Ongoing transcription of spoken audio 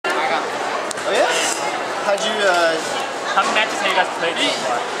How'd you, How many matches have you guys played so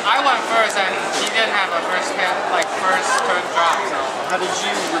far? I went first and he didn't have a first turn drop, so. how did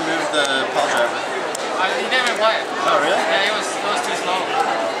you remove the pile driver? He didn't even play it. Oh, really? Yeah, it was too slow.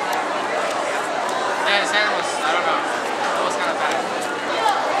 Yeah, his hand was, I don't know, it was kind of bad.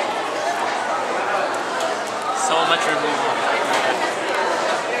 So much removal.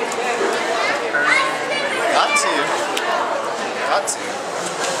 Got to.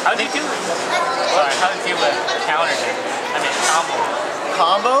 How do you do? Sorry, how do you deal with counter hit? I mean, combo.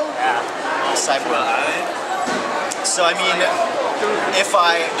 Combo? Yeah. Cyber. So, I mean, if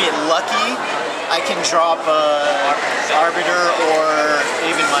I get lucky, I can drop Arbiter or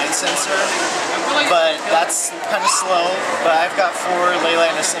even Mind Sensor, but that's kind of slow. But I've got 4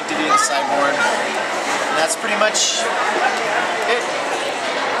 Leyline of Sanctity in the sideboard, and that's pretty much it.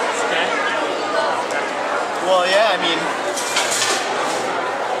 Okay. Well, yeah, I mean,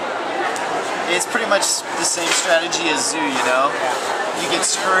 it's pretty much the same strategy as Zoo, you know? You get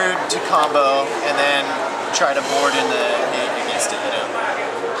screwed to combo and then try to board in the hit against it, you know?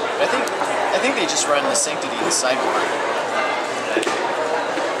 I think they just run the Sanctity in the sideboard.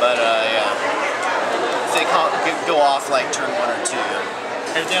 But, yeah. If they go off like turn 1 or 2.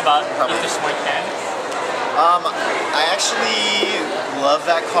 Everything about Probably. Ether Swing Cannon? I actually love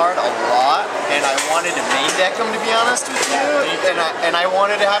that card a lot, and I wanted to main deck him, to be honest with you, and I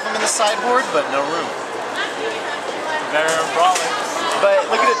wanted to have him in the sideboard, but no room. Better brawler. But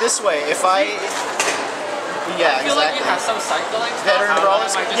look at it this way: if I feel like you have some cycling stuff. Veteran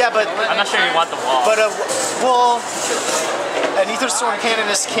brawlers, yeah, but I'm not sure you want the wall. but well, an Aetherstorm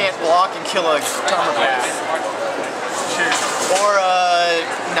Canonist can't block and kill a Tarmogoyf, Sure. or a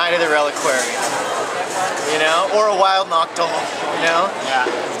Knight of the Reliquary. You know, or a Wild Noctowl, you know? Yeah,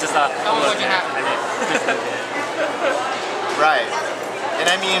 it's just not. How much would you have? Right.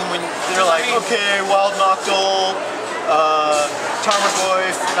 And I mean, when they're like, okay, Wild Noctowl,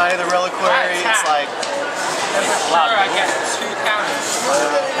 Tarmogoyf, Knight of the Reliquary, it's like, Sure, I get 2 counters.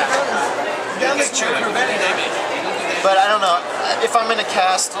 it's true. But I don't know, if I'm gonna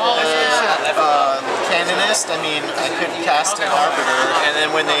cast Canonist, I mean, I could cast an Arbiter, and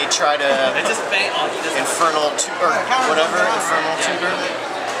then when they try to Infernal or whatever, Infernal Tutor.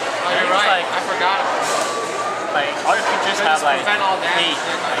 Oh, you're right. I forgot about it. Like, all your creatures have like prevent all damage. 8.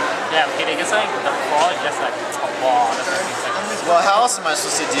 Like, yeah, okay, they get something, but the ball is just like a wall. That's what it means. Like, Well, how else am I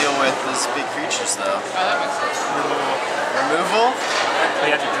supposed to deal with these big creatures, though? Oh, that makes sense. Removal? so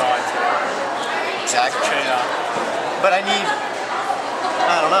you have to draw it too. Exactly. Trade off. But I need,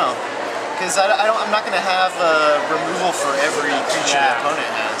 I don't know, because I'm not going to have removal for every creature the opponent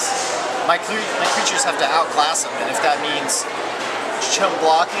has. My creatures have to outclass them, and if that means chump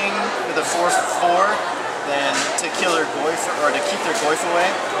blocking with a 4/4, then to kill their Goyf, or to keep their Goyf away,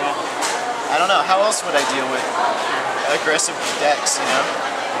 I don't know, how else would I deal with aggressive decks, you know?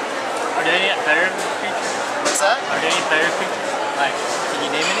 Are there any better creatures? What's that? Are there any better creatures? Like, Can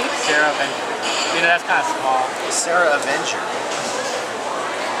you name any? Sarah Avenger. You know, that's kind of small. Sarah Avenger.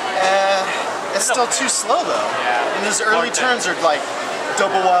 It's still too slow though. Yeah. And those early turns are like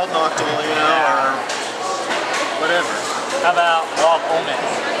double Wild Noctowl, you know, or whatever. How about Wall of Omen?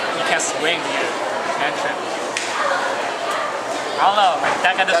 You can't swing your cantrip. I don't know. Like,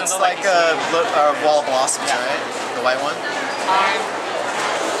 that guy doesn't That's look like a Wall of Blossoms, right? The white one? Time.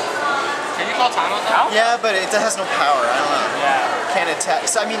 Can you call time on that? Yeah, but it has no power. I don't know. Yeah. Can't attack.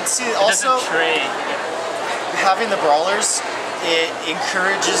 So I mean, see, It also doesn't trade. having the brawlers, it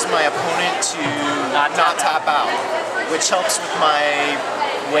encourages my opponent to Not tap out, which helps with my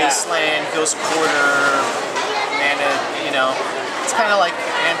Wasteland, Ghost Quarter, mana, you know. It's kind of like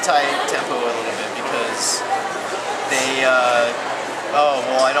anti-tempo a little bit because they, oh,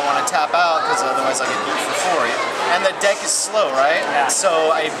 well, I don't want to tap out because otherwise I'll get beat for 4. And the deck is slow, right? Yeah. So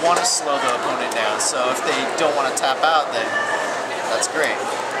I want to slow the opponent down. So if they don't want to tap out, then that's great.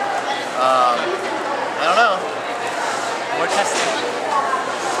 I don't know. More testing.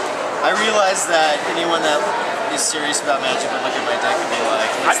 I realize that anyone that is serious about Magic would look at my deck and be like,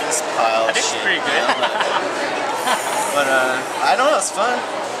 what's this pile I of think it's shit? pretty good. But I don't know, it's fun.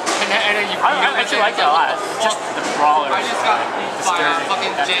 And then you I actually like it a lot. Just the brawler. I just got beat by a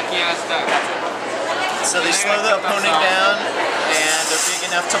fucking janky ass deck. So they slow the opponent down, and they're big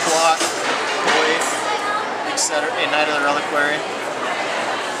enough to block Goyf, etc. And Knight of the Reliquary.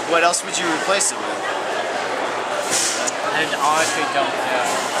 What else would you replace it with? I honestly don't know.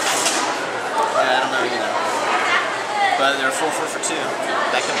 Yeah, I don't know either. But they're 4/4 for 2.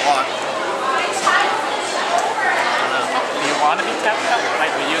 That can block. I don't know. Do you want to be tapped out? Like,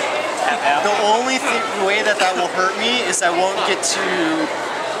 will you tap out? The only way that will hurt me is I won't get to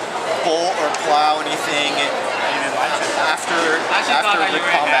bolt or plow anything Even license. after thought that the you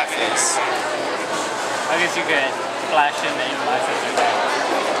were combat having- phase. I guess you could flash in the even license do that.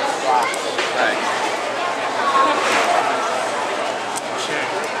 Wow. Right. Sure.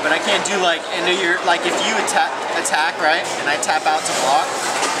 But I can't do like into your like if you attack right, and I tap out to block,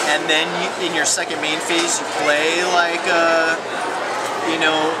 and then in your second main phase you play like you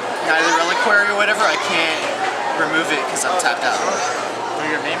know, neither reliquary or whatever. I can't remove it because I'm tapped out. For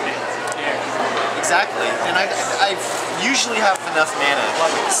your main phase. Here. Exactly, and I usually have enough mana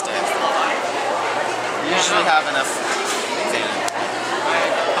to stay. Usually have enough mana.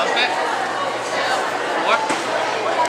 Pump it?